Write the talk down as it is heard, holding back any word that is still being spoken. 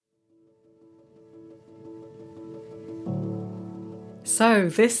So,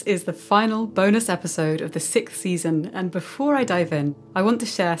 this is the final bonus episode of the 6th season, and before I dive in, I want to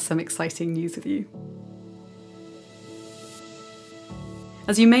share some exciting news with you.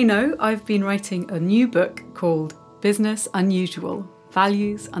 As you may know, I've been writing a new book called Business Unusual: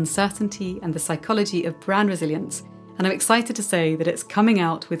 Values, Uncertainty and the Psychology of Brand Resilience, and I'm excited to say that it's coming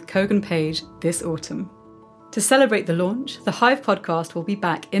out with Kogan Page this autumn. To celebrate the launch, the Hive podcast will be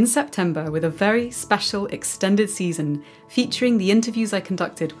back in September with a very special extended season featuring the interviews I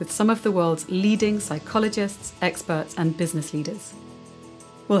conducted with some of the world's leading psychologists, experts and business leaders.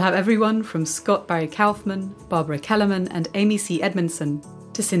 We'll have everyone from Scott Barry Kaufman, Barbara Kellerman and Amy C. Edmondson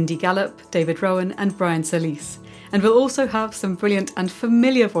to Cindy Gallop, David Rowan and Brian Solis. And we'll also have some brilliant and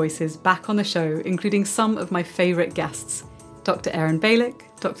familiar voices back on the show, including some of my favourite guests, Dr. Aaron Balick,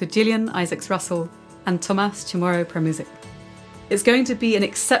 Dr. Gillian Isaacs-Russell, and Tomas Chamorro-Premuzic. It's going to be an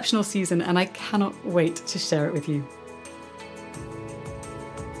exceptional season and I cannot wait to share it with you.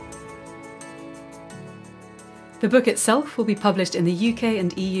 The book itself will be published in the UK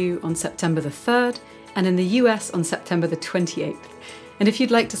and EU on September the 3rd and in the US on September the 28th. And if you'd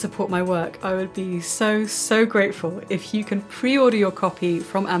like to support my work, I would be so grateful if you can pre-order your copy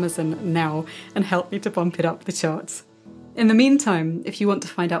from Amazon now and help me to bump it up the charts. In the meantime, if you want to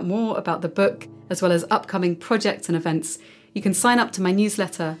find out more about the book, as well as upcoming projects and events, you can sign up to my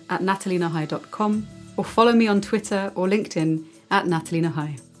newsletter at natalienahai.com or follow me on Twitter or LinkedIn at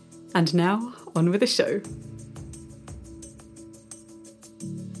natalienahai. And now, on with the show.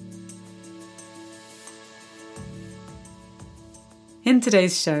 In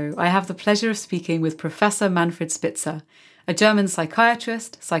today's show, I have the pleasure of speaking with Professor Manfred Spitzer, a German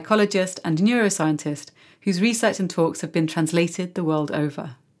psychiatrist, psychologist and neuroscientist whose research and talks have been translated the world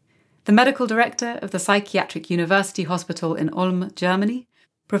over. The medical director of the Psychiatric University Hospital in Ulm, Germany,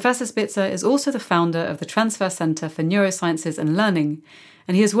 Professor Spitzer is also the founder of the Transfer Center for Neurosciences and Learning,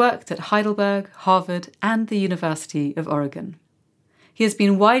 and he has worked at Heidelberg, Harvard, and the University of Oregon. He has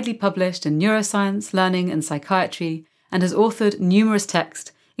been widely published in neuroscience, learning, and psychiatry, and has authored numerous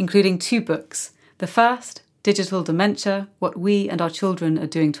texts, including 2 books. The first, Digital Dementia: What We and Our Children Are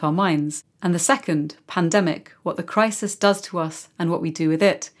Doing to Our Minds, and the second, Pandemic: What the Crisis Does to Us and What We Do with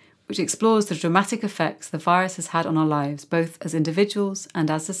It, which explores the dramatic effects the virus has had on our lives, both as individuals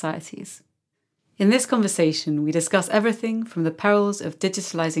and as societies. In this conversation, we discuss everything from the perils of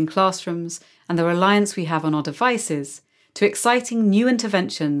digitalising classrooms and the reliance we have on our devices, to exciting new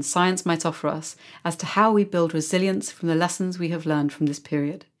interventions science might offer us as to how we build resilience from the lessons we have learned from this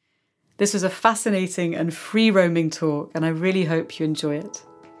period. This was a fascinating and free-roaming talk, and I really hope you enjoy it.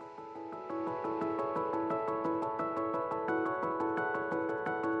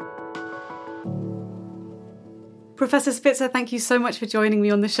 Professor Spitzer, thank you so much for joining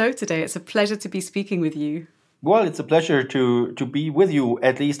me on the show today. It's a pleasure to be speaking with you. Well, it's a pleasure to be with you,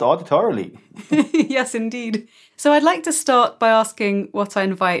 at least auditorily. Yes, indeed. So I'd like to start by asking what I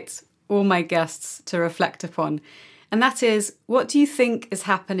invite all my guests to reflect upon. And that is, what do you think is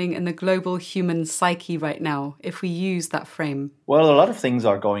happening in the global human psyche right now, if we use that frame? Well, a lot of things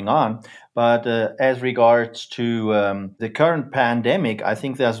are going on. But as regards to the current pandemic, I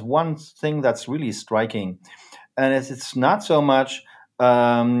think there's one thing that's really striking. And it's not so much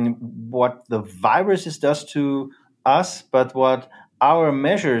what the virus does to us, but what our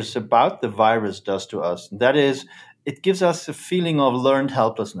measures about the virus does to us. That is, it gives us a feeling of learned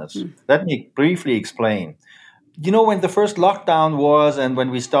helplessness. Let me briefly explain. You know, when the first lockdown was and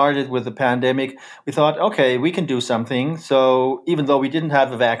when we started with the pandemic, we thought, okay, we can do something. So even though we didn't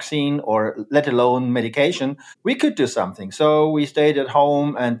have a vaccine or let alone medication, we could do something. So we stayed at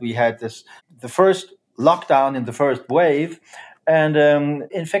home and we had the first lockdown in the first wave, and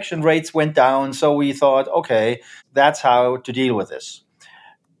infection rates went down. So we thought, okay, that's how to deal with this.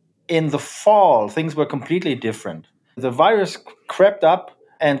 In the fall, things were completely different. The virus crept up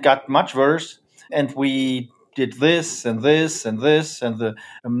and got much worse, and we did this and this and this, and the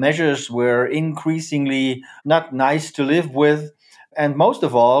measures were increasingly not nice to live with. And most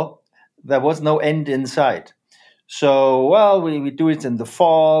of all, there was no end in sight. So, well, we do it in the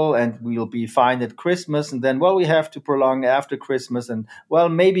fall and we'll be fine at Christmas. And then, well, we have to prolong after Christmas. And, well,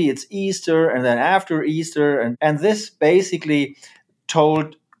 maybe it's Easter and then after Easter. And this basically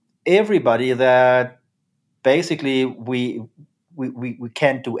told everybody that basically we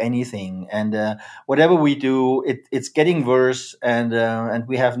can't do anything. And whatever we do, it's getting worse and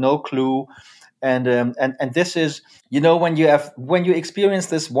we have no clue. And this is, you know, when you experience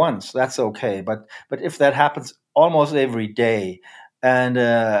this once, that's okay. But if that happens almost every day and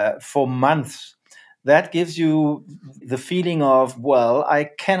for months, that gives you the feeling of, well, I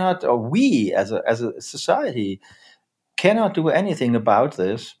cannot, or we as a society cannot do anything about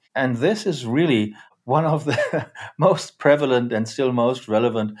this. And this is really one of the most prevalent and still most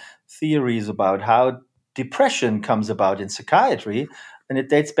relevant theories about how depression comes about in psychiatry. And it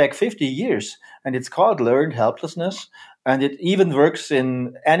dates back 50 years. And it's called learned helplessness. And it even works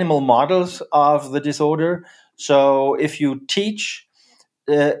in animal models of the disorder. So if you teach,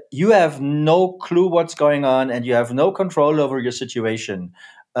 you have no clue what's going on and you have no control over your situation.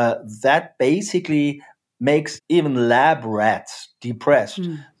 That basically makes even lab rats depressed.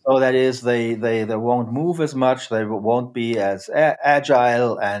 So that is, they won't move as much, they won't be as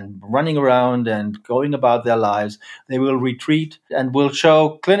agile and running around and going about their lives. They will retreat and will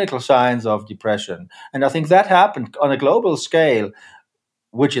show clinical signs of depression. And I think that happened on a global scale,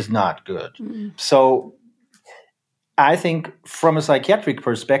 which is not good. So I think from a psychiatric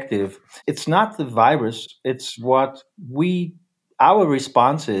perspective, it's not the virus, it's what our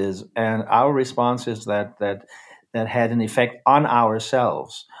responses and our responses that had an effect on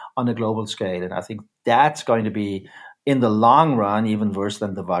ourselves on a global scale. And I think that's going to be, in the long run, even worse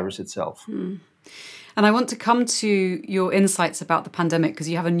than the virus itself. And I want to come to your insights about the pandemic, because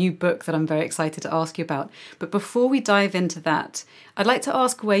you have a new book that I'm very excited to ask you about. But before we dive into that, I'd like to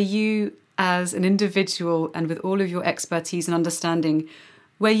ask where you, as an individual and with all of your expertise and understanding,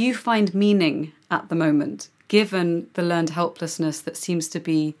 where you find meaning at the moment, given the learned helplessness that seems to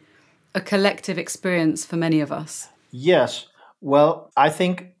be a collective experience for many of us. Yes. Well, I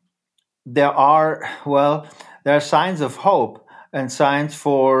think there are signs of hope and signs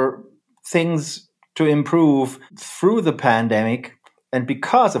for things to improve through the pandemic and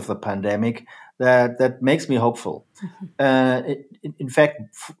because of the pandemic that makes me hopeful. In fact,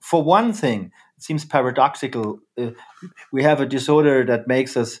 for one thing, it seems paradoxical. We have a disorder that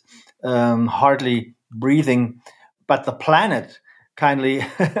makes us hardly breathing, but the planet kindly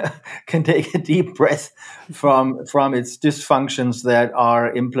can take a deep breath from its dysfunctions that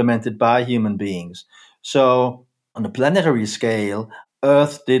are implemented by human beings. So on a planetary scale,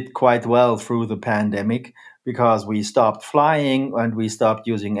 Earth did quite well through the pandemic because we stopped flying and we stopped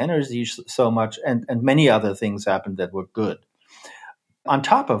using energy so much, and many other things happened that were good. On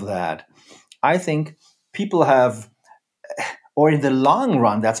top of that, I think people have, or in the long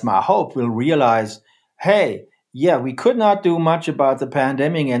run, that's my hope, will realize, hey, yeah, we could not do much about the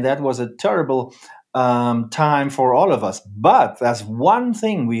pandemic, and that was a terrible time for all of us. But there's one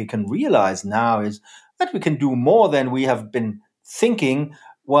thing we can realize now is that we can do more than we have been thinking,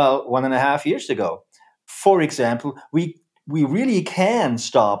 1.5 years ago. For example, we really can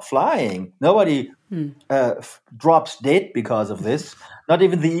stop flying. Nobody drops dead because of this. Not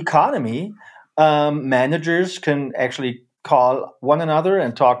even the economy. Managers can actually call one another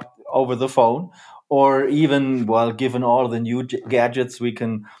and talk over the phone, or even, given all the new gadgets, we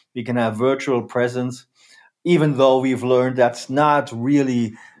can have virtual presence, even though we've learned that's not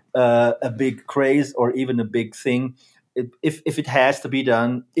really a big craze or even a big thing. If it has to be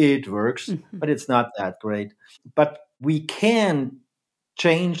done, it works, but it's not that great. But we can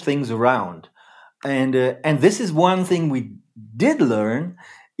change things around. And this is one thing we did learn,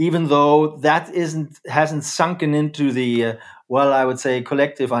 even though that hasn't sunken into the, I would say,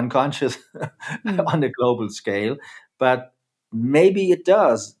 collective unconscious on a global scale. But maybe it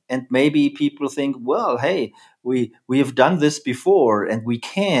does. And maybe people think, hey, we have done this before and we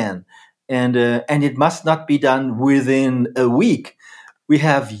can. And it must not be done within a week. We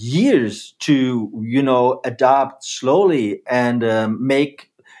have years to, adopt slowly and make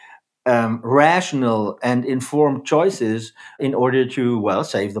rational and informed choices in order to,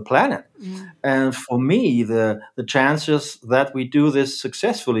 save the planet. And for me, the chances that we do this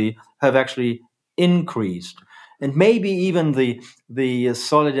successfully have actually increased. And maybe even the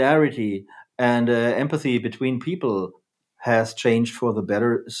solidarity and empathy between people has changed for the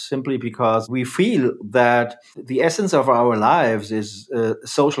better, simply because we feel that the essence of our lives is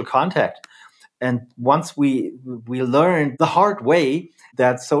social contact. And once we learned the hard way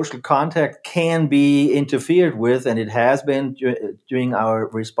that social contact can be interfered with, and it has been during our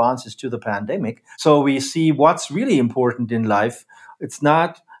responses to the pandemic. So we see what's really important in life. It's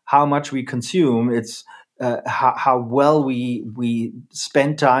not how much we consume, it's how well we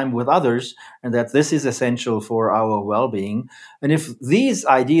spend time with others, and that this is essential for our well-being. And if these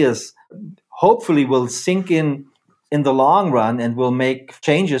ideas hopefully will sink in the long run and will make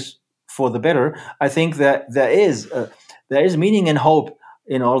changes for the better, I think that there is meaning and hope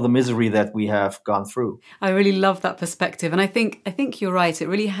in all the misery that we have gone through. I really love that perspective. And I think you're right. It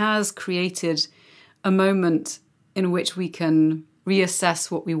really has created a moment in which we can reassess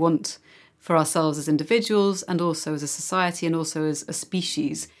what we want for ourselves as individuals and also as a society and also as a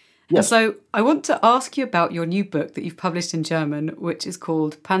species. And Yes. so I want to ask you about your new book that you've published in German, which is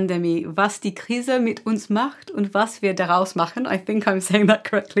called Pandemie, was die Krise mit uns macht und was wir daraus machen. I think I'm saying that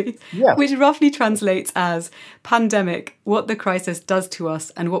correctly. Yes. Which roughly translates as pandemic, what the crisis does to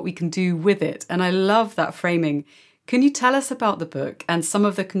us and what we can do with it. And I love that framing. Can you tell us about the book and some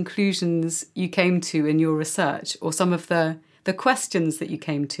of the conclusions you came to in your research, or some of the questions that you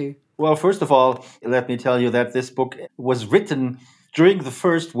came to? Well, first of all, let me tell you that this book was written during the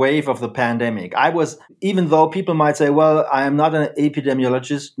first wave of the pandemic. Even though people might say, well, I am not an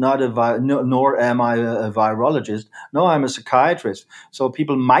epidemiologist, nor am I a virologist. No, I'm a psychiatrist. So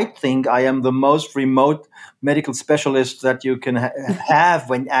people might think I am the most remote medical specialist that you can have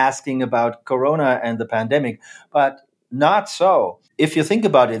when asking about corona and the pandemic, but not so. If you think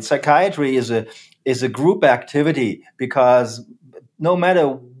about it, psychiatry is a group activity, because no matter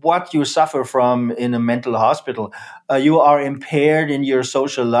what you suffer from in a mental hospital, you are impaired in your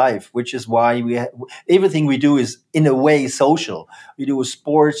social life, which is why everything we do is in a way social. We do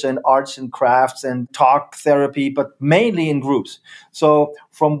sports and arts and crafts and talk therapy, but mainly in groups. So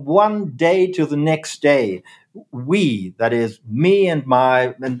from one day to the next day, that is me and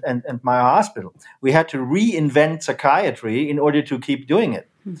my hospital, we had to reinvent psychiatry in order to keep doing it,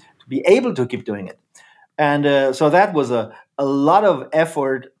 to be able to keep doing it. And so that was a lot of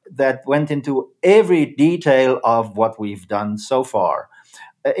effort that went into every detail of what we've done so far.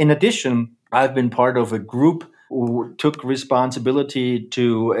 In addition, I've been part of a group who took responsibility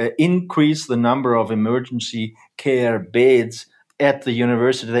to increase the number of emergency care beds at the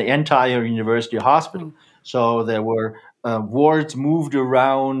university, the entire university hospital. So there were wards moved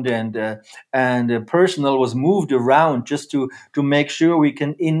around, and personnel was moved around just to make sure we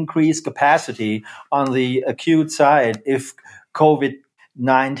can increase capacity on the acute side if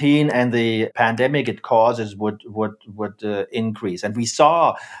COVID-19 and the pandemic it causes would increase. And we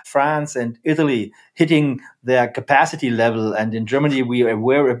saw France and Italy hitting their capacity level, and in Germany we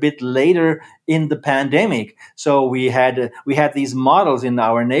were a bit later in the pandemic. So we had these models in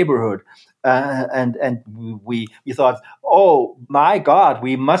our neighborhood. And we thought, oh my God,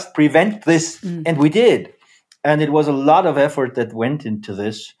 we must prevent this, and we did. And it was a lot of effort that went into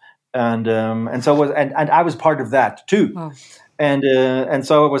this, and I was part of that too. Wow. And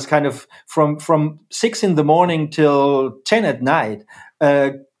so it was kind of from 6 a.m. till 10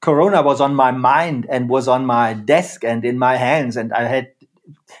 p.m. Corona was on my mind and was on my desk and in my hands, and I had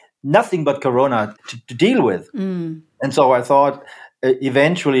nothing but Corona to deal with. And so I thought,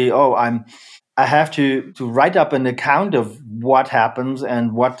 eventually, I have to write up an account of what happens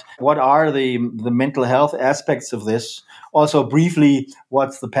and what are the mental health aspects of this. Also, briefly,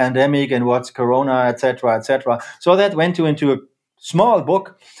 what's the pandemic and what's Corona, et cetera, et cetera. So that went into a small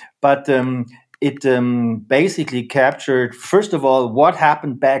book, but it basically captured, first of all, what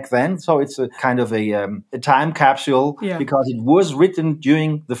happened back then. So it's a kind of a time capsule, because it was written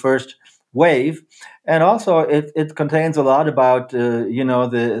during the first wave, and also it contains a lot about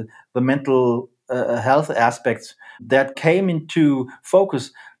the mental health aspects that came into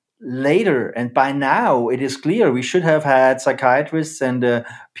focus later. And by now it is clear we should have had psychiatrists and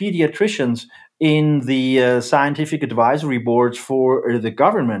pediatricians in the scientific advisory boards for the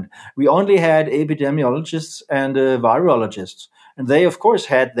government. We only had epidemiologists and virologists, and they of course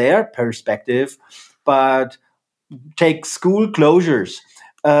had their perspective. But take school closures.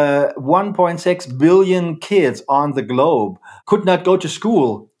 1.6 billion kids on the globe could not go to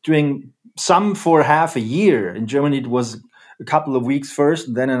school, during some for half a year. In Germany, it was a couple of weeks first,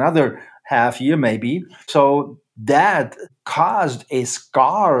 and then another half year maybe. So that caused a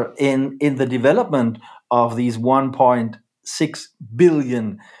scar in the development of these 1.6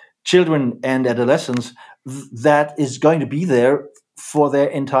 billion children and adolescents that is going to be there for their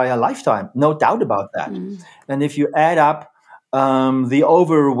entire lifetime. No doubt about that. And if you add up the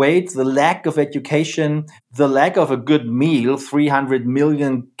overweight, the lack of education, the lack of a good meal, 300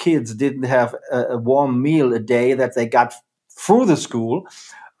 million kids didn't have a warm meal a day that they got through the school,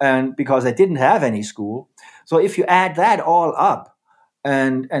 and because they didn't have any school. So if you add that all up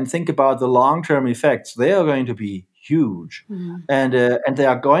and think about the long-term effects, they are going to be huge. And they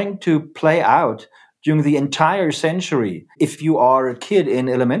are going to play out during the entire century. If you are a kid in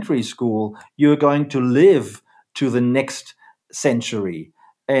elementary school, you're going to live to the next century.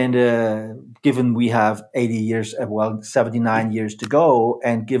 And given we have 79 years to go,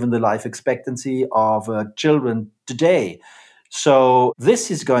 and given the life expectancy of children today. So this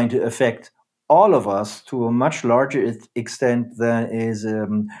is going to affect all of us to a much larger extent than is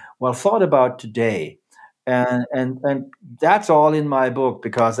thought about today. And that's all in my book,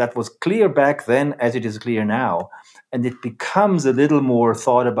 because that was clear back then as it is clear now. and it becomes a little more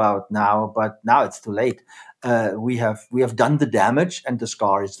thought about now, but now it's too late. We have done the damage, and the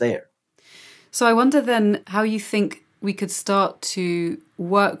scar is there. So I wonder then how you think we could start to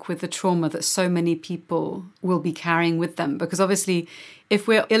work with the trauma that so many people will be carrying with them. Because obviously, if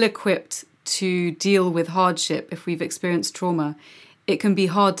we're ill-equipped to deal with hardship, if we've experienced trauma, it can be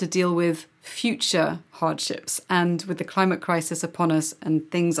hard to deal with future hardships. And with the climate crisis upon us and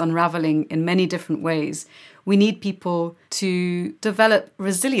things unraveling in many different ways, we need people to develop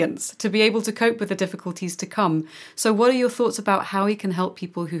resilience, to be able to cope with the difficulties to come. So what are your thoughts about how we can help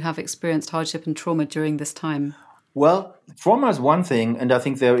people who have experienced hardship and trauma during this time? Well, trauma is one thing, and I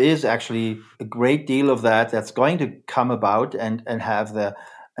think there is actually a great deal of that's going to come about and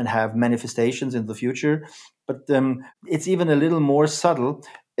have manifestations in the future. But it's even a little more subtle.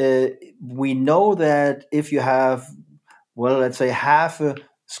 We know that if you have, well, let's say half a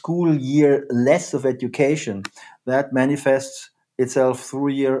school year less of education, that manifests itself through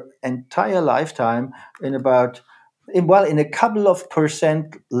your entire lifetime in a couple of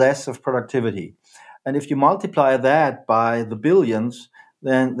percent less of productivity. And if you multiply that by the billions,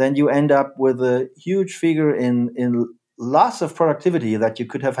 then you end up with a huge figure in loss of productivity that you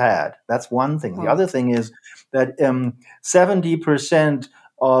could have had. That's one thing. Wow. The other thing is that 70%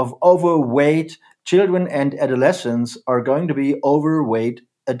 of overweight children and adolescents are going to be overweight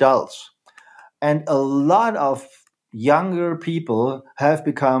adults. And a lot of younger people have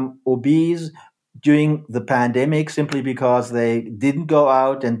become obese during the pandemic simply because they didn't go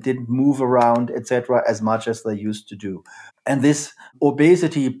out and didn't move around, etc., as much as they used to do. And this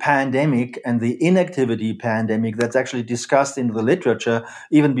obesity pandemic and the inactivity pandemic that's actually discussed in the literature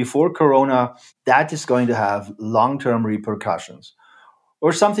even before Corona, that is going to have long-term repercussions.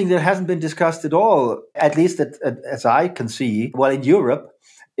 Or something that hasn't been discussed at all, at least as I can see, well, in Europe,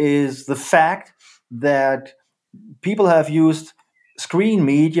 is the fact that people have used screen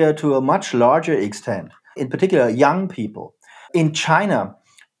media to a much larger extent, in particular young people. In China,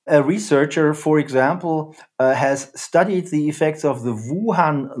 a researcher, for example, has studied the effects of the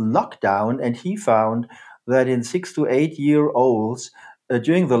Wuhan lockdown, and he found that in 6 to 8 year olds,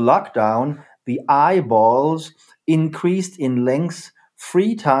 during the lockdown, the eyeballs increased in length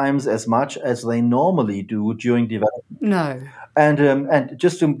 3 times as much as they normally do during development. No. And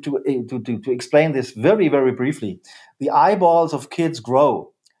just to explain this very, very briefly, the eyeballs of kids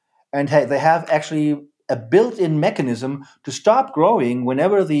grow, and they have actually a built-in mechanism to stop growing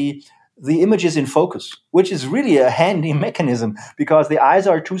whenever the image is in focus, which is really a handy mechanism because the eyes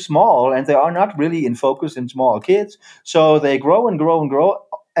are too small and they are not really in focus in small kids. So they grow and grow and grow.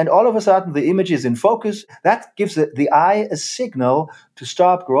 And all of a sudden, the image is in focus. That gives the eye a signal to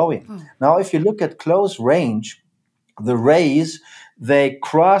stop growing. Oh. Now, if you look at close range, the rays, they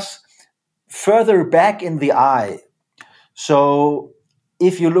cross further back in the eye. So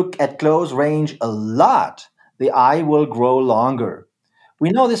if you look at close range a lot, the eye will grow longer.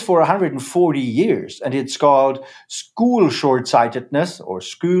 We know this for 140 years, and it's called school short-sightedness or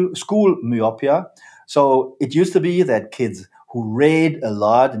school myopia. So it used to be that kids who read a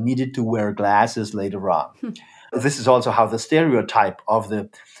lot needed to wear glasses later on. This is also how the stereotype of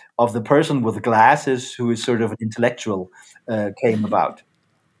the person with glasses who is sort of an intellectual came about.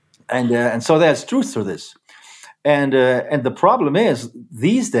 And so there's truth to this. And the problem is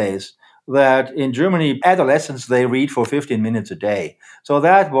these days that in Germany, adolescents, they read for 15 minutes a day. So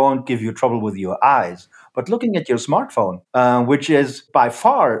that won't give you trouble with your eyes. But looking at your smartphone, which is by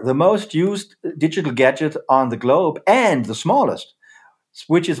far the most used digital gadget on the globe and the smallest,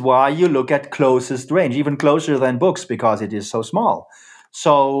 which is why you look at closest range, even closer than books because it is so small.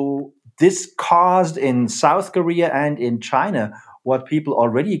 So this caused in South Korea and in China what people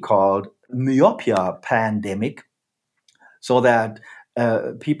already called myopia pandemic, so that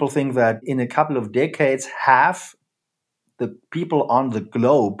people think that in a couple of decades, half the people on the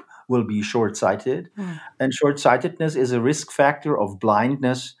globe will be short-sighted. And short-sightedness is a risk factor of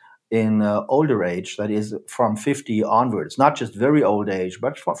blindness in older age, that is from 50 onwards, not just very old age,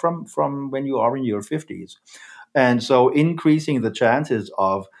 but from when you are in your 50s. And so increasing the chances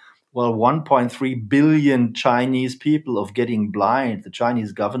of, 1.3 billion Chinese people of getting blind. The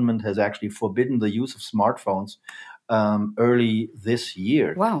Chinese government has actually forbidden the use of smartphones early this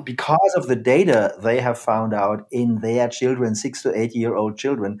year. Wow. Because of the data they have found out in their children, 6 to 8 year old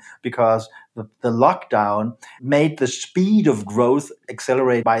children, because the lockdown made the speed of growth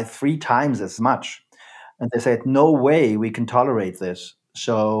accelerate by 3 times as much. And they said, no way we can tolerate this.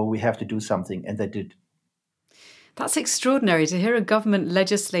 So we have to do something. And they did. That's extraordinary to hear a government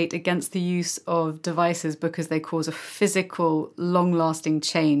legislate against the use of devices because they cause a physical, long-lasting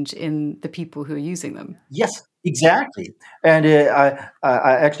change in the people who are using them. Yes. Exactly. And I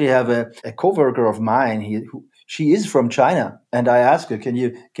actually have a coworker of mine. She is from China, and I asked her, "Can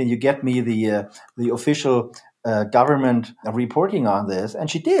you get me the official government reporting on this?" And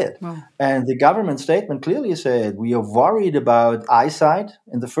she did. Well, And the government statement clearly said we are worried about eyesight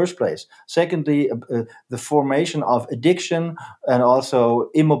in the first place. Secondly, the formation of addiction and also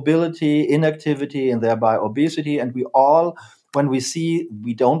immobility, inactivity, and thereby obesity. And we all, when we see,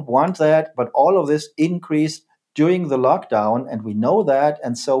 we don't want that, but all of this increased during the lockdown, and we know that,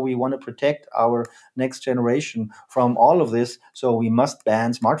 and so we want to protect our next generation from all of this, so we must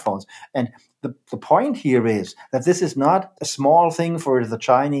ban smartphones. And the point here is that this is not a small thing for the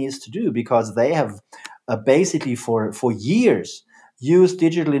Chinese to do, because they have basically for years used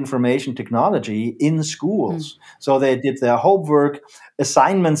digital information technology in schools. So they did their homework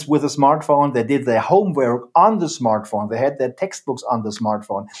assignments with a smartphone. They did their homework on the smartphone. They had their textbooks on the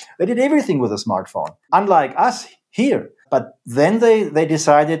smartphone. They did everything with a smartphone, unlike us here. But then they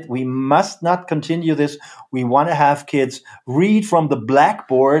decided we must not continue this. We want to have kids read from the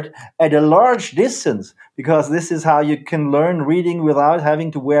blackboard at a large distance, because this is how you can learn reading without having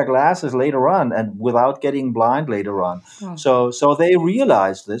to wear glasses later on and without getting blind later on. well, So they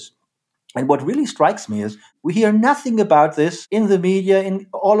realized this. And what really strikes me is we hear nothing about this in the media in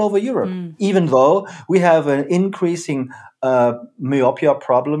all over Europe, even though we have an increasing myopia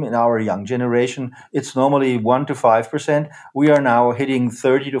problem in our young generation. It's normally 1 to 5%. We are now hitting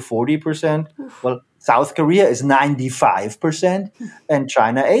 30 to 40%. Well, South Korea is 95% and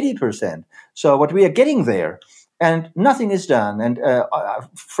China 80%. So what we are getting there, and nothing is done. And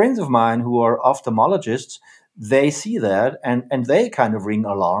friends of mine who are ophthalmologists, they see that and they kind of ring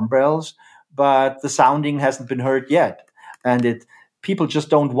alarm bells, but the sounding hasn't been heard yet. And people just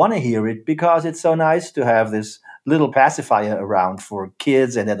don't want to hear it, because it's so nice to have this little pacifier around for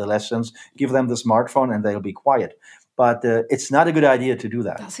kids and adolescents. Give them the smartphone and they'll be quiet. But it's not a good idea to do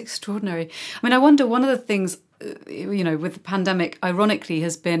that. that's extraordinary. I mean, I wonder, one of the things, with the pandemic, ironically,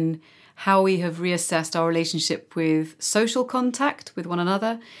 has been how we have reassessed our relationship with social contact with one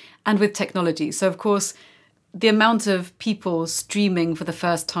another and with technology. So, of course, the amount of people streaming for the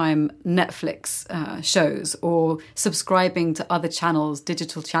first time Netflix shows or subscribing to other channels,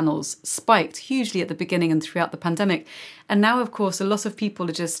 digital channels, spiked hugely at the beginning and throughout the pandemic. And now, of course, a lot of people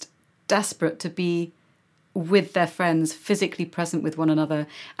are just desperate to be with their friends, physically present with one another,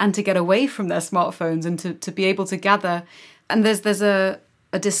 and to get away from their smartphones and to be able to gather. And there's a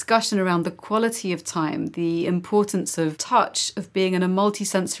discussion around the quality of time, the importance of touch, of being in a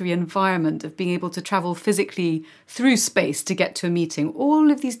multisensory environment, of being able to travel physically through space to get to a meeting,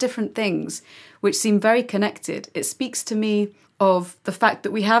 all of these different things which seem very connected. It speaks to me of the fact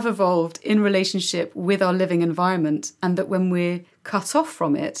that we have evolved in relationship with our living environment, and that when we're cut off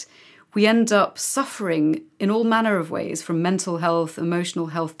from it, we end up suffering in all manner of ways, from mental health, emotional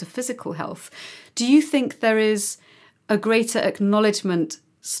health to physical health. Do you think there is a greater acknowledgement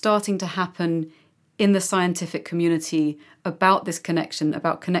starting to happen in the scientific community about this connection,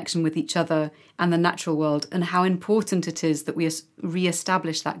 about connection with each other and the natural world, and how important it is that we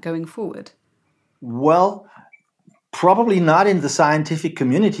re-establish that going forward? Well, probably not in the scientific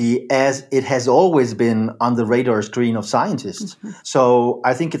community as it has always been on the radar screen of scientists. So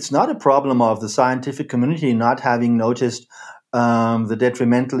I think it's not a problem of the scientific community not having noticed the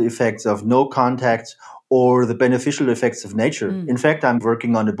detrimental effects of no contact or the beneficial effects of nature. In fact, I'm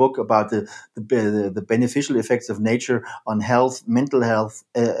working on a book about the beneficial effects of nature on health, mental health,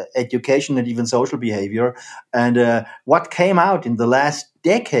 education, and even social behavior. And what came out in the last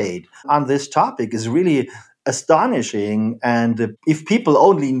decade on this topic is really astonishing. And if people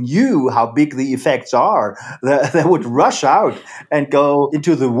only knew how big the effects are, they would rush out and go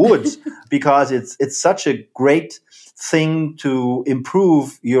into the woods, because it's such a great thing to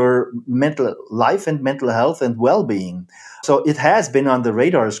improve your mental life and mental health and well-being. So it has been on the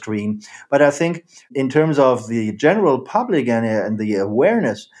radar screen. But I think in terms of the general public and the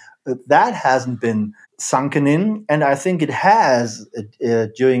awareness, that hasn't been sunken in. And I think it has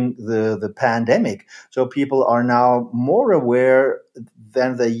during the pandemic. So people are now more aware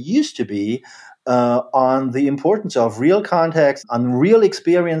than they used to be on the importance of real context, on real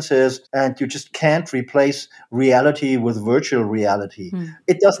experiences, and you just can't replace reality with virtual reality.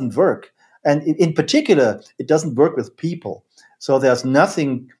 It doesn't work. And in particular, it doesn't work with people. So there's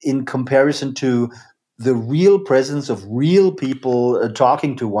nothing in comparison to the real presence of real people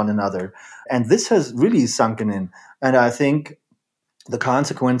talking to one another. And this has really sunken in. And I think the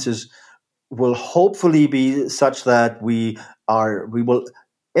consequences will hopefully be such that we will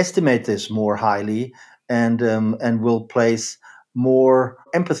estimate this more highly and will place more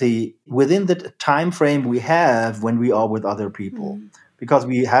empathy within the time frame we have when we are with other people, because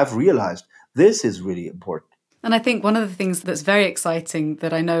we have realized this is really important. And I think one of the things that's very exciting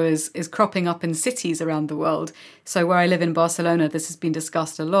that I know is cropping up in cities around the world. So where I live in Barcelona, this has been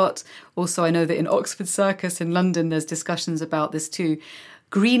discussed a lot. Also, I know that in Oxford Circus in London, there's discussions about this too.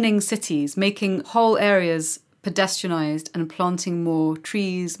 Greening cities, making whole areas pedestrianised and planting more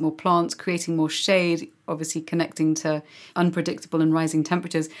trees, more plants, creating more shade, obviously connecting to unpredictable and rising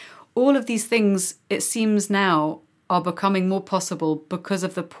temperatures. All of these things, it seems now, are becoming more possible because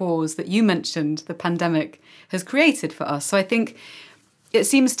of the pause that you mentioned the pandemic has created for us. So I think it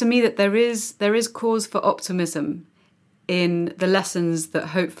seems to me that there is cause for optimism in the lessons that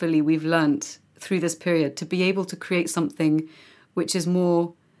hopefully we've learnt through this period to be able to create something which is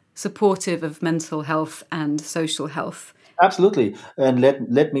more supportive of mental health and social health. Absolutely. And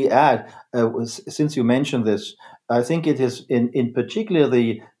let me add, since you mentioned this, I think it is in particular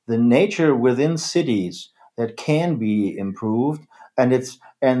the nature within cities that can be improved, and it's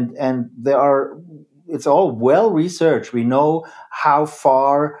all well researched. We know how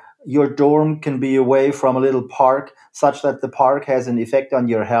far your dorm can be away from a little park, such that the park has an effect on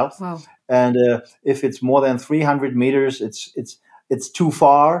your health. Wow. And if it's more than 300 meters, it's too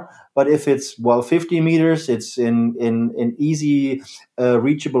far. But if it's 50 meters, it's in easy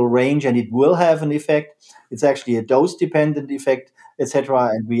reachable range, and it will have an effect. It's actually a dose-dependent effect,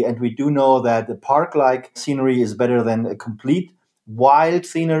 etc. And we do know that the park-like scenery is better than a complete wild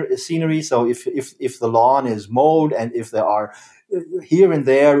scenery. So if the lawn is mowed and if there are here and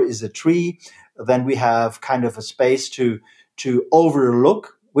there is a tree, then we have kind of a space to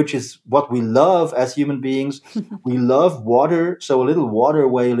overlook, which is what we love as human beings. We love water, so a little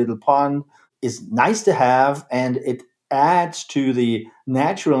waterway, a little pond is nice to have, and it adds to the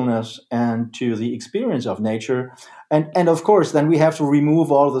naturalness and to the experience of nature. And of course, then we have to remove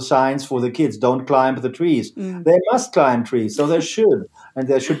all the signs for the kids. Don't climb the trees. They must climb trees, so they should, and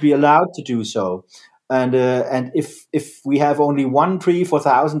they should be allowed to do so. And if we have only one tree for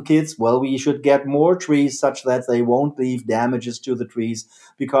 1,000 kids, well, we should get more trees such that they won't leave damages to the trees,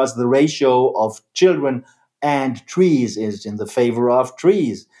 because the ratio of children and trees is in the favor of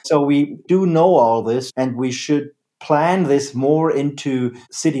trees. So we do know all this, and we should plan this more into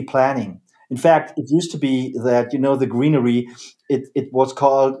city planning. In fact, it used to be that, the greenery, it was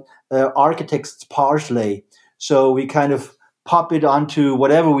called architect's parsley. So we kind of pop it onto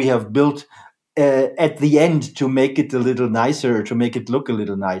whatever we have built at the end to make it a little nicer, to make it look a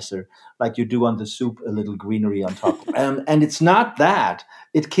little nicer, like you do on the soup, a little greenery on top. And it's not that.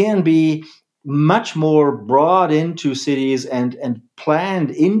 It can be much more brought into cities and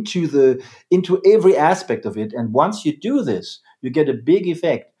planned into every aspect of it. And once you do this, you get a big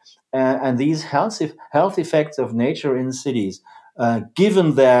effect. And these health effects of nature in cities,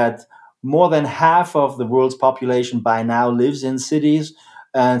 given that more than half of the world's population by now lives in cities,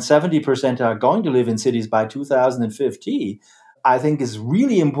 and 70% are going to live in cities by 2050, I think is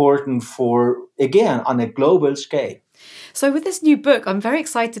really important for, again, on a global scale. So with this new book, I'm very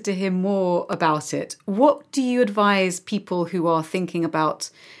excited to hear more about it. What do you advise people who are thinking about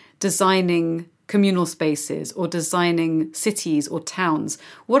designing communal spaces or designing cities or towns?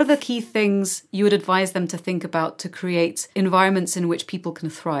 What are the key things you would advise them to think about to create environments in which people can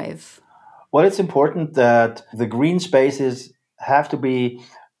thrive? Well, it's important that the green spaces have to be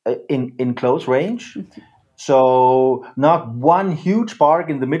in close range. So not one huge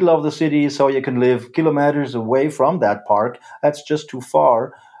park in the middle of the city so you can live kilometers away from that park. That's just too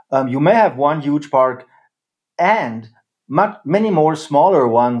far. You may have one huge park and many more smaller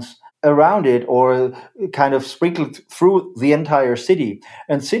ones around it, or kind of sprinkled through the entire city.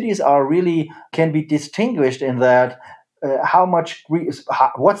 And cities can be distinguished in that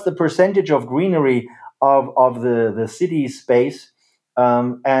what's the percentage of greenery of the city space.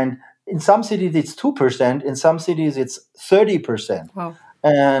 And in some cities it's 2%, in some cities it's 30%. Wow.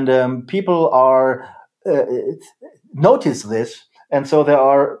 And people are notice this, and so there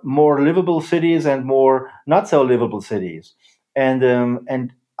are more livable cities and more not so livable cities.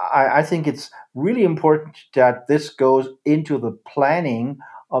 And I think it's really important that this goes into the planning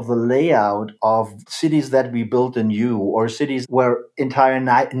of the layout of cities that we build anew, or cities where entire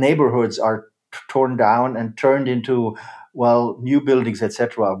neighborhoods are torn down and turned into new buildings,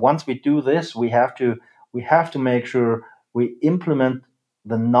 etc. Once we do this, we have to make sure we implement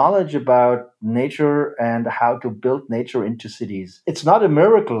the knowledge about nature and how to build nature into cities. It's not a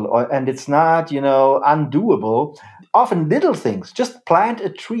miracle, and it's not, undoable. Often little things, just plant a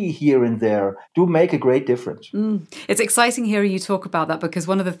tree here and there, do make a great difference. It's exciting hearing you talk about that, because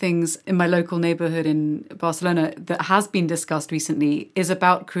one of the things in my local neighborhood in Barcelona that has been discussed recently is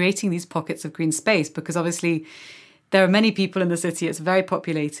about creating these pockets of green space, because obviously there are many people in the city, it's very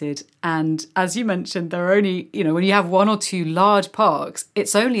populated. And as you mentioned, there are only, when you have one or two large parks,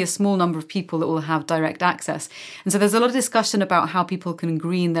 it's only a small number of people that will have direct access. And so there's a lot of discussion about how people can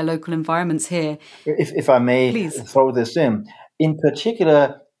green their local environments here. If I may Please. throw this in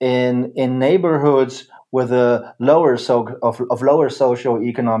particular in neighborhoods with a lower lower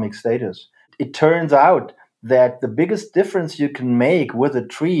socioeconomic status, it turns out that the biggest difference you can make with a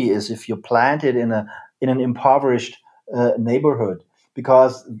tree is if you plant it in an impoverished neighborhood,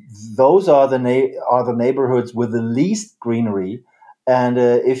 because those are the neighborhoods with the least greenery, and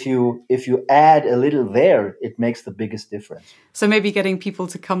if you add a little there, it makes the biggest difference. So maybe getting people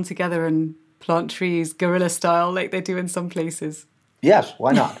to come together and plant trees guerrilla style like they do in some places. Yes,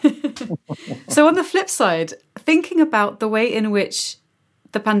 why not? So on the flip side, thinking about the way in which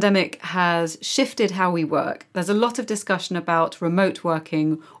the pandemic has shifted how we work, there's a lot of discussion about remote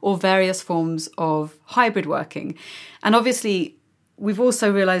working or various forms of hybrid working. And obviously, we've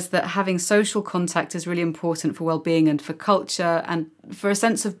also realised that having social contact is really important for well-being and for culture and for a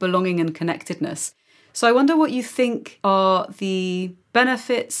sense of belonging and connectedness. So I wonder what you think are the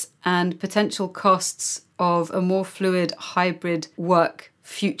benefits and potential costs of a more fluid hybrid work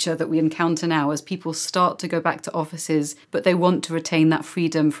future that we encounter now as people start to go back to offices, but they want to retain that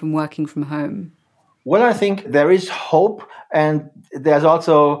freedom from working from home? Well, I think there is hope, and there's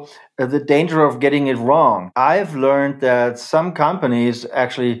also the danger of getting it wrong. I've learned that some companies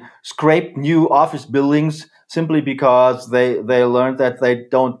actually scrape new office buildings simply because they learned that they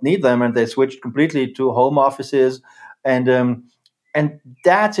don't need them, and they switched completely to home offices. And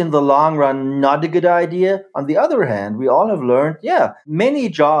that's in the long run not a good idea. On the other hand, we all have learned, many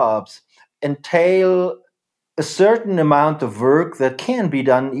jobs entail a certain amount of work that can be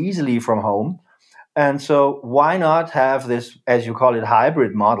done easily from home. And so why not have this, as you call it,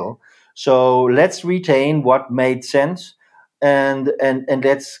 hybrid model? So let's retain what made sense, and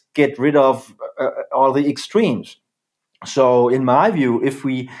let's get rid of all the extremes. So, in my view, if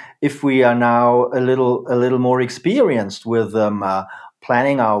we are now a little more experienced with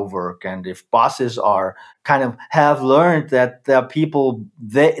planning our work, and if bosses are kind of have learned that their people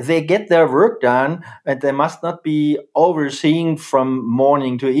they get their work done, and they must not be overseen from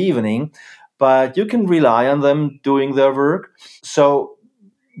morning to evening, but you can rely on them doing their work. So,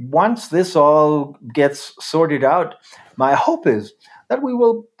 once this all gets sorted out, my hope is that we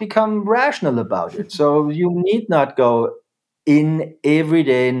will become rational about it. So you need not go in every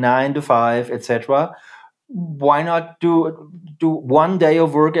day, 9 to 5, etc. Why not do 1 day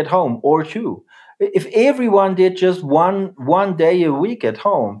of work at home or two? If everyone did just one day a week at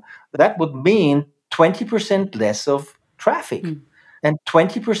home, that would mean 20% less of traffic and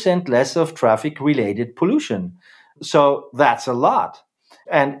 20% less of traffic-related pollution. So that's a lot.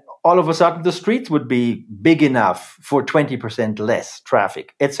 And all of a sudden, the streets would be big enough for 20% less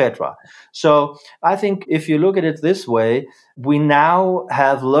traffic, etc. So I think if you look at it this way, we now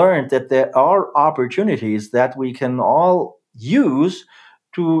have learned that there are opportunities that we can all use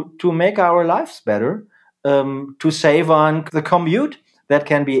to make our lives better, to save on the commute. That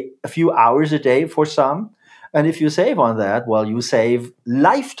can be a few hours a day for some. And if you save on that, well, you save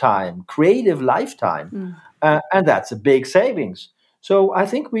lifetime, creative lifetime. And that's a big savings. So I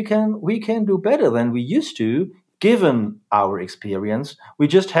think we can do better than we used to, given our experience. We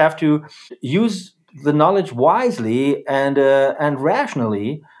just have to use the knowledge wisely and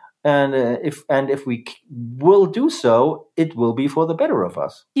rationally. And if we will do so, it will be for the better of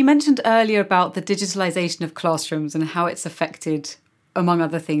us. You mentioned earlier about the digitalisation of classrooms and how it's affected, among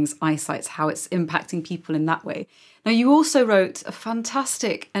other things, eyesight, how it's impacting people in that way. Now, you also wrote a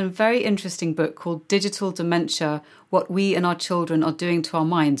fantastic and very interesting book called Digital Dementia, What We and Our Children Are Doing to Our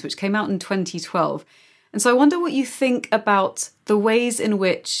Minds, which came out in 2012. And so I wonder what you think about the ways in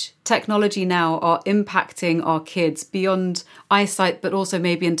which technology now are impacting our kids beyond eyesight, but also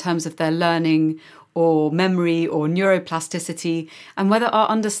maybe in terms of their learning or memory or neuroplasticity, and whether our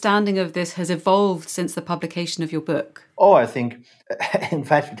understanding of this has evolved since the publication of your book. Oh, I think, in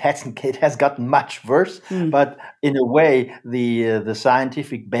fact, it has gotten much worse. But in a way, the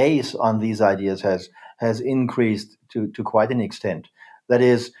scientific base on these ideas has increased to quite an extent. That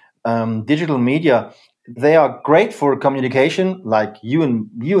is, digital media, they are great for communication, like you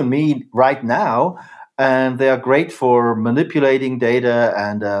and me right now. and they are great for manipulating data.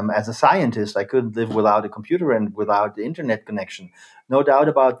 And as a scientist, I couldn't live without a computer and without the internet connection. No doubt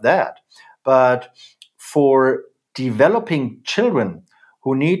about that. But for developing children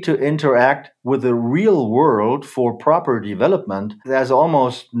who need to interact with the real world for proper development, there's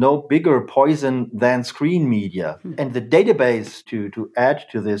almost no bigger poison than screen media. And the database, to add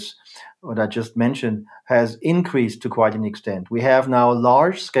to this, what I just mentioned, has increased to quite an extent. We have now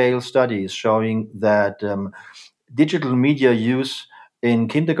large-scale studies showing that digital media use in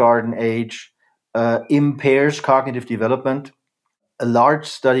kindergarten age impairs cognitive development. A large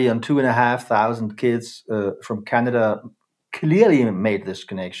study on 2,500 kids from Canada clearly made this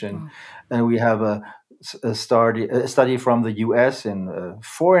connection. And we have a study from the US in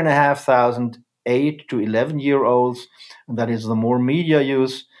 4,500 8 to 11-year-olds. And that is, the more media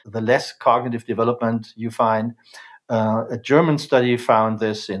use, the less cognitive development you find. A German study found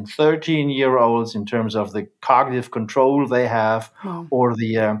this in 13-year-olds in terms of the cognitive control they have, or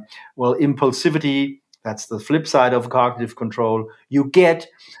the impulsivity. That's the flip side of cognitive control you get,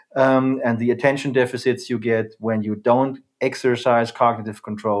 and the attention deficits you get when you don't exercise cognitive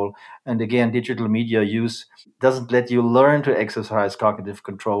control. And again, digital media use doesn't let you learn to exercise cognitive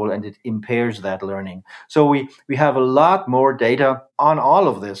control, and it impairs that learning. So we have a lot more data on all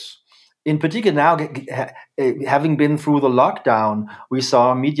of this. In particular, now, having been through the lockdown, we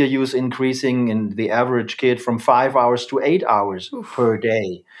saw media use increasing in the average kid from 5 hours to 8 hours per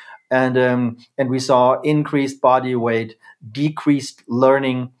day. And we saw increased body weight, decreased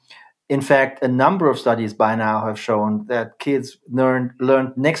learning. In fact, a number of studies by now have shown that kids learned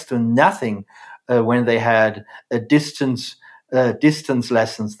next to nothing when they had a distance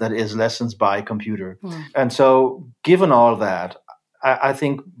lessons, that is, lessons by computer. And so, given all that, I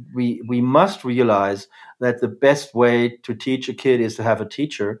think we must realize that the best way to teach a kid is to have a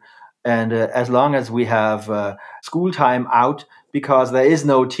teacher. And as long as we have school time out, because there is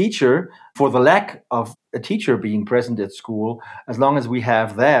no teacher, for the lack of a teacher being present at school, as long as we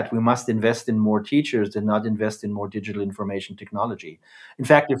have that, we must invest in more teachers and not invest in more digital information technology. In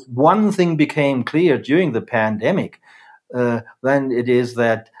fact, if one thing became clear during the pandemic, then it is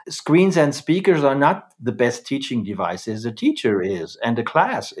that screens and speakers are not the best teaching devices. A teacher is, and a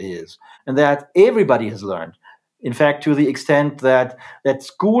class is, and that everybody has learned. In fact, to the extent that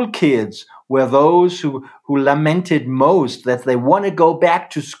school kids were those who lamented most that they want to go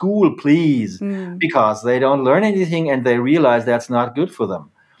back to school, please, because they don't learn anything and they realize that's not good for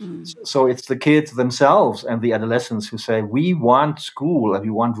them. So it's the kids themselves and the adolescents who say, we want school, and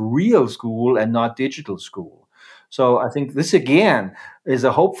we want real school and not digital school. So I think this, again, is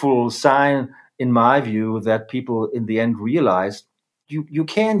a hopeful sign, in my view, that people in the end realize you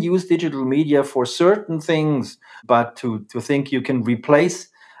can use digital media for certain things, but to think you can replace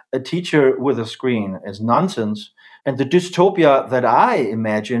a teacher with a screen is nonsense. And the dystopia that I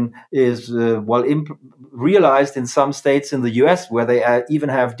imagine is, realized in some states in the US, where they even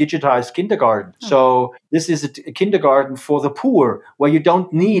have digitized kindergarten. So this is a kindergarten for the poor, where you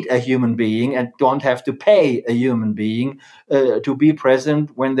don't need a human being and don't have to pay a human being to be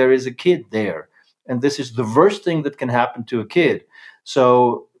present when there is a kid there. And this is the worst thing that can happen to a kid.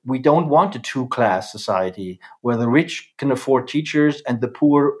 So we don't want a two-class society where the rich can afford teachers and the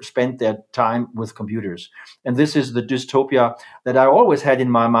poor spend their time with computers. And this is the dystopia that I always had in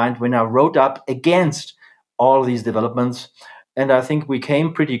my mind when I wrote up against all these developments. And I think we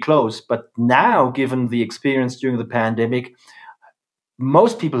came pretty close. But now, given the experience during the pandemic,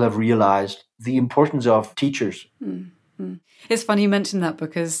 most people have realized the importance of teachers. It's funny you mentioned that,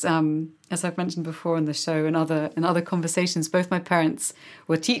 because as I've mentioned before on the show and other conversations, both my parents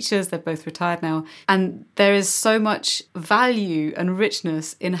were teachers. They're both retired now. And there is so much value and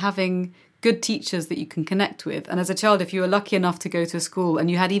richness in having good teachers that you can connect with. And as a child, if you were lucky enough to go to a school and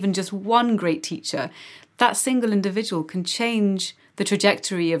you had even just one great teacher, that single individual can change the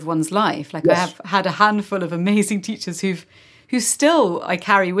trajectory of one's life. Like, yes. I have had a handful of amazing teachers who still I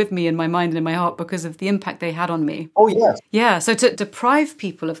carry with me in my mind and in my heart because of the impact they had on me. Oh, yes. Yeah, so to deprive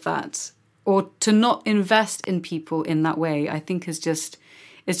people of that, or to not invest in people in that way, I think is just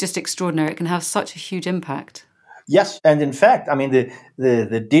extraordinary. It can have such a huge impact. Yes, and in fact, I mean,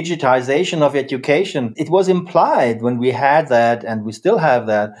 the digitization of education, it was implied when we had that, and we still have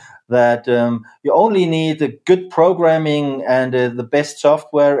that you only need the good programming and the best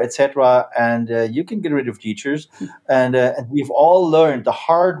software, etc., and you can get rid of teachers. And we've all learned the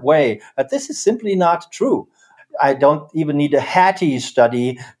hard way that this is simply not true. I don't even need a Hattie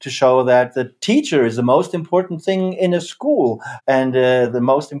study to show that the teacher is the most important thing in a school. And the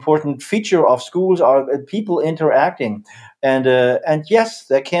most important feature of schools are people interacting. And yes,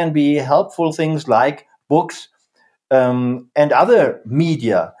 there can be helpful things like books and other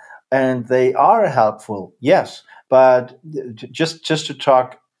media. And they are helpful, yes. But just to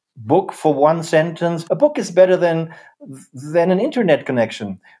talk book for one sentence, a book is better than an internet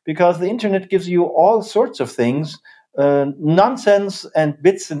connection, because the internet gives you all sorts of things, nonsense and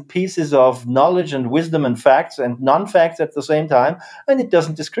bits and pieces of knowledge and wisdom and facts and non-facts at the same time, and it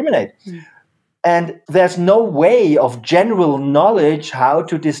doesn't discriminate. And there's no way of general knowledge how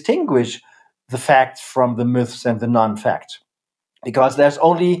to distinguish the facts from the myths and the non-facts, because there's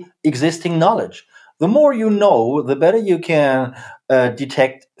only existing knowledge. The more you know, the better you can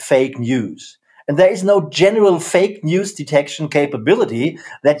detect fake news. And there is no general fake news detection capability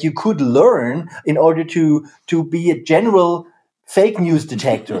that you could learn in order to be a general fake news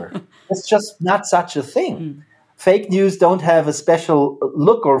detector. It's just not such a thing. Fake news don't have a special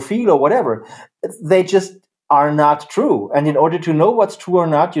look or feel or whatever. They just are not true. And in order to know what's true or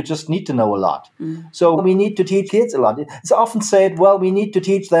not, you just need to know a lot. So we need to teach kids a lot. It's often said, well, we need to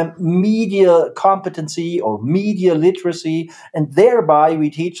teach them media competency or media literacy, and thereby we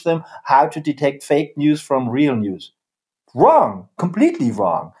teach them how to detect fake news from real news. Wrong, completely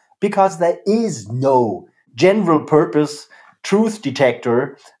wrong, because there is no general purpose truth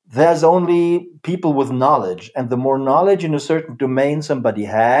detector. There's only people with knowledge, and the more knowledge in a certain domain somebody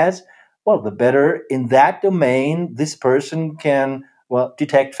has, well, the better in that domain this person can,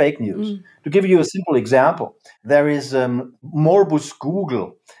 detect fake news. To give you a simple example, there is Morbus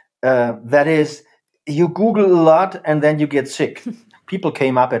Google. That is, you Google a lot and then you get sick. People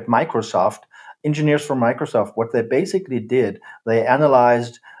came up at Microsoft, engineers from Microsoft. What they basically did, they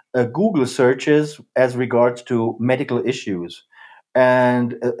analyzed Google searches as regards to medical issues.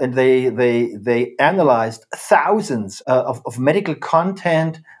 And they analyzed thousands of medical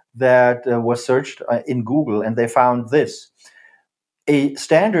content that was searched in Google, and they found this. A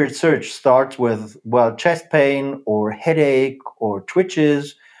standard search starts with, chest pain or headache or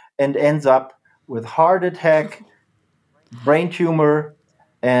twitches, and ends up with heart attack, brain tumor,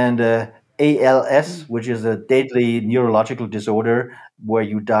 and ALS, which is a deadly neurological disorder where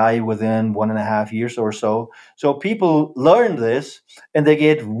you die within 1.5 years or so. So people learn this and they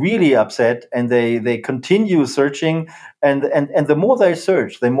get really upset, and they continue searching. And the more they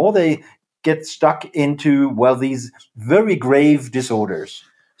search, the more they get stuck into, these very grave disorders.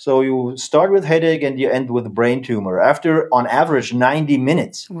 So you start with headache and you end with brain tumor after, on average, 90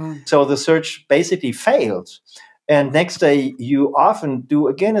 minutes. Wow. So the search basically fails. And next day, you often do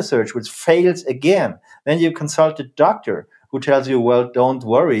again a search, which fails again. Then you consult a doctor who tells you, don't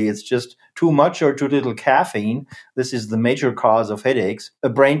worry, it's just too much or too little caffeine. This is the major cause of headaches. A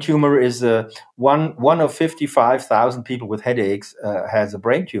brain tumor is one of 55,000 people with headaches has a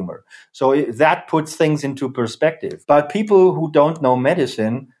brain tumor. So that puts things into perspective. But people who don't know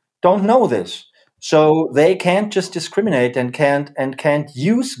medicine don't know this. So they can't just discriminate and can't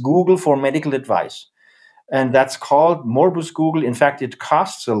use Google for medical advice. And that's called Morbus Google. In fact, it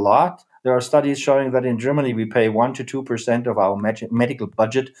costs a lot. There are studies showing that in Germany, we pay 1% to 2% of our medical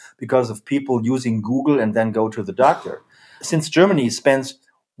budget because of people using Google and then go to the doctor. Since Germany spends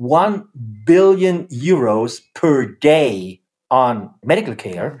 1 billion euros per day on medical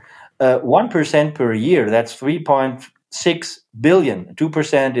care, 1% per year, that's 3.6 billion.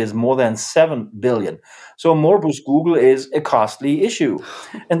 2% is more than 7 billion. So Morbus Google is a costly issue.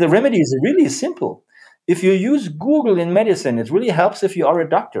 And the remedy is really simple. If you use Google in medicine, it really helps if you are a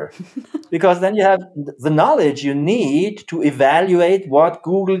doctor, because then you have the knowledge you need to evaluate what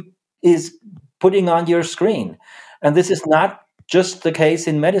Google is putting on your screen. And this is not just the case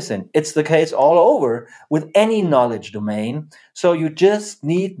in medicine. It's the case all over with any knowledge domain. So you just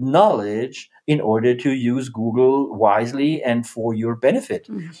need knowledge in order to use Google wisely and for your benefit.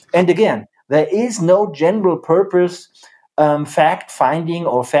 And again, there is no general purpose fact-finding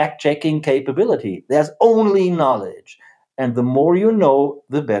or fact-checking capability. There's only knowledge. And the more you know,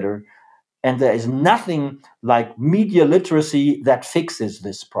 the better. And there is nothing like media literacy that fixes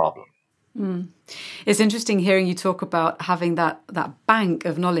this problem. It's interesting hearing you talk about having that bank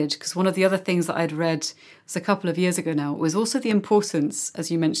of knowledge, because one of the other things that I'd read was a couple of years ago now was also the importance, as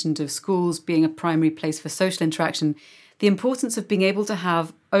you mentioned, of schools being a primary place for social interaction, the importance of being able to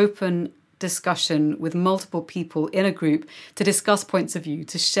have open discussion with multiple people in a group to discuss points of view,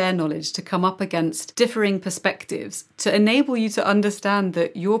 to share knowledge, to come up against differing perspectives, to enable you to understand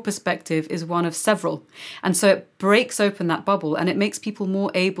that your perspective is one of several. And so it breaks open that bubble and it makes people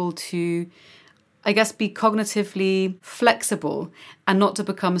more able to I guess, be cognitively flexible and not to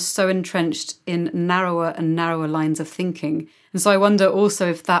become so entrenched in narrower and narrower lines of thinking. And so I wonder also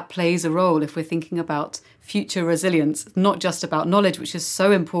if that plays a role if we're thinking about future resilience, not just about knowledge, which is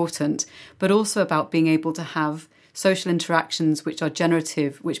so important, but also about being able to have social interactions which are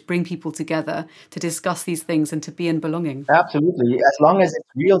generative, which bring people together to discuss these things and to be in belonging. Absolutely, as long as it's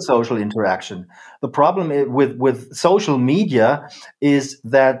real social interaction. The problem with social media is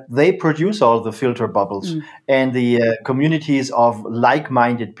that they produce all the filter bubbles and the communities of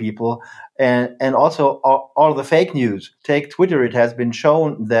like-minded people, and also all the fake news. Take Twitter. It has been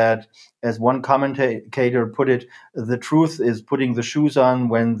shown that, as one commentator put it, the truth is putting the shoes on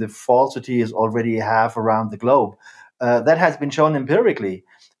when the falsity is already half around the globe. That has been shown empirically.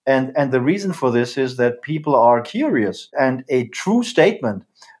 And the reason for this is that people are curious, and a true statement,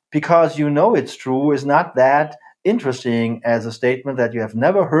 because you know it's true, is not that interesting as a statement that you have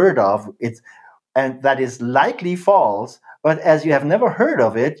never heard of. And that is likely false, but as you have never heard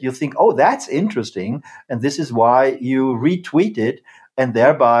of it, you think, oh, that's interesting, and this is why you retweet it and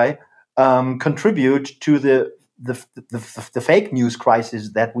thereby contribute to the fake news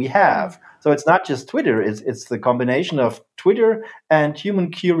crisis that we have. So it's not just Twitter; it's the combination of Twitter and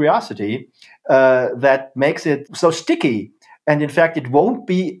human curiosity that makes it so sticky. And in fact, it won't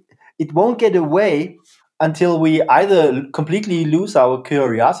get away until we either completely lose our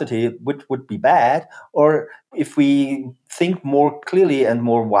curiosity, which would be bad, or if we think more clearly and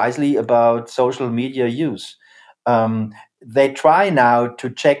more wisely about social media use. They try now to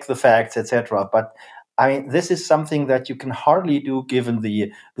check the facts, etc. But I mean, this is something that you can hardly do given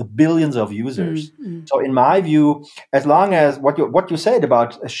the billions of users. So, in my view, as long as what you said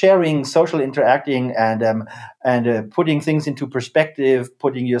about sharing, social interacting, and putting things into perspective,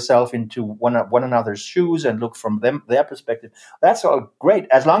 putting yourself into one another's shoes and look from their perspective, that's all great.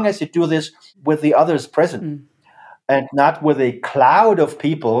 As long as you do this with the others present. And not with a cloud of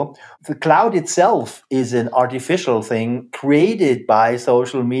people. The cloud itself is an artificial thing created by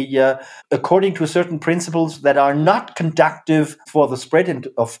social media according to certain principles that are not conducive for the spread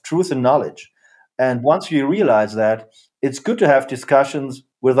of truth and knowledge. And once you realize that, it's good to have discussions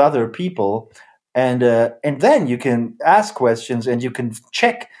with other people, and then you can ask questions and you can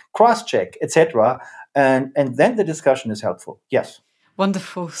cross-check, etc. And then the discussion is helpful. Yes.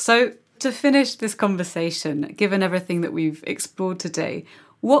 Wonderful. So, to finish this conversation, given everything that we've explored today,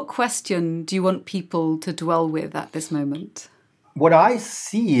 what question do you want people to dwell with at this moment? What I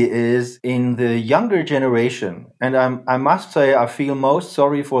see is in the younger generation, and I must say I feel most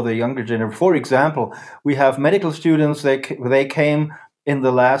sorry for the younger generation. For example, we have medical students, they came in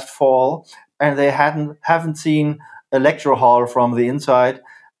the last fall and they haven't seen a lecture hall from the inside.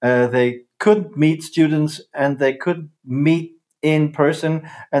 They couldn't meet students and they couldn't meet in person,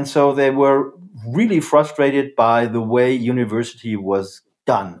 and so they were really frustrated by the way university was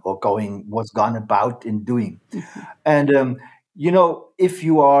done or was gone about in doing. And if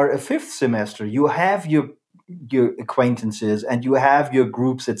you are a fifth semester, you have your acquaintances and you have your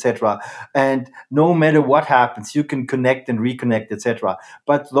groups, etc. And no matter what happens, you can connect and reconnect, etc.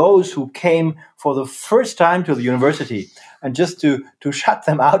 But those who came for the first time to the university, and just to shut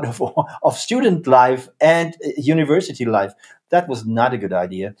them out of student life and university life, that was not a good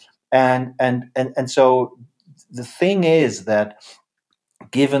idea. And so the thing is that,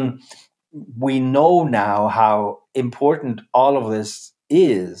 given we know now how important all of this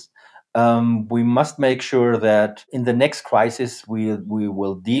is, we must make sure that in the next crisis we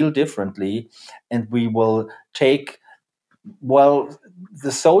will deal differently, and we will take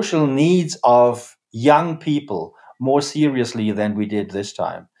the social needs of young people more seriously than we did this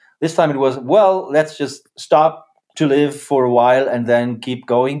time. This time it was, let's just stop to live for a while and then keep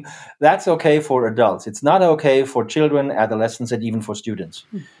going. That's okay for adults. It's not okay for children, adolescents, and even for students.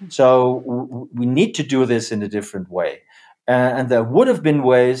 So we need to do this in a different way. And there would have been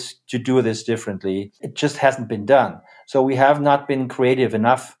ways to do this differently. It just hasn't been done. So we have not been creative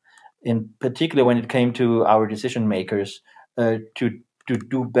enough, in particular when it came to our decision makers, to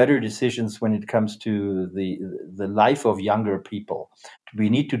do better decisions when it comes to the life of younger people. We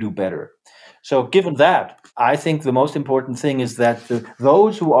need to do better. So given that, I think the most important thing is that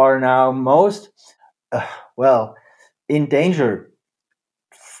those who are now most, in danger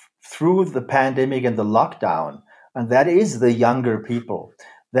through the pandemic and the lockdown, and that is the younger people,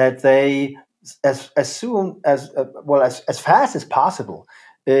 that they, as fast as possible,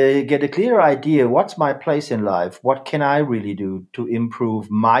 get a clear idea, what's my place in life? What can I really do to improve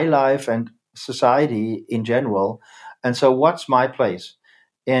my life and society in general? And so what's my place?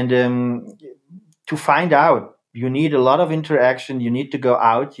 And to find out You need a lot of interaction. You need to go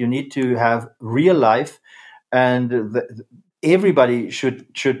out. You need to have real life, and everybody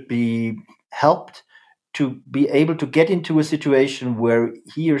should be helped to be able to get into a situation where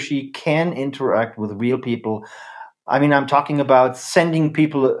he or she can interact with real people. I mean, I'm talking about sending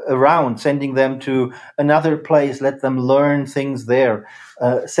people around, sending them to another place, let them learn things there,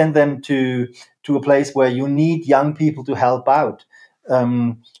 send them to a place where you need young people to help out,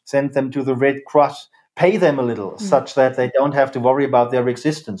 send them to the Red Cross, pay them a little such that they don't have to worry about their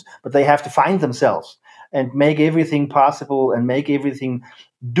existence, but they have to find themselves and make everything possible and make everything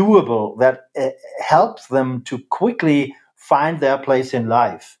doable that helps them to quickly find their place in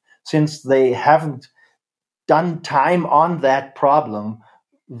life, since they haven't done time on that problem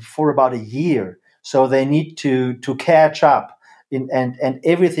for about a year. So they need to catch up and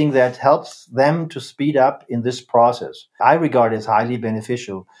everything that helps them to speed up in this process, I regard as highly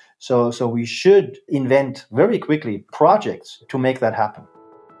beneficial. So we should invent very quickly projects to make that happen.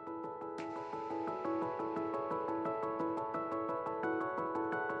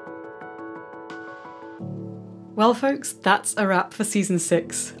 Well, folks, that's a wrap for Season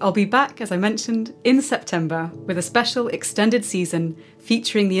 6. I'll be back, as I mentioned, in September with a special extended season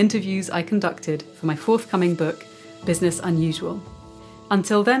featuring the interviews I conducted for my forthcoming book, Business Unusual.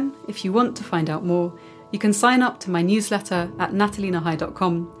 Until then, if you want to find out more, you can sign up to my newsletter at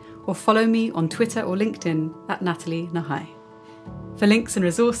natalienahai.com or follow me on Twitter or LinkedIn at natalienahai. For links and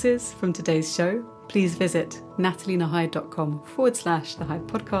resources from today's show, please visit natalienahai.com/The Hive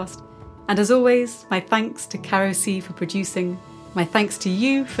Podcast. And as always, my thanks to Caro C for producing, my thanks to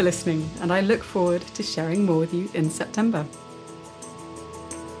you for listening, and I look forward to sharing more with you in September.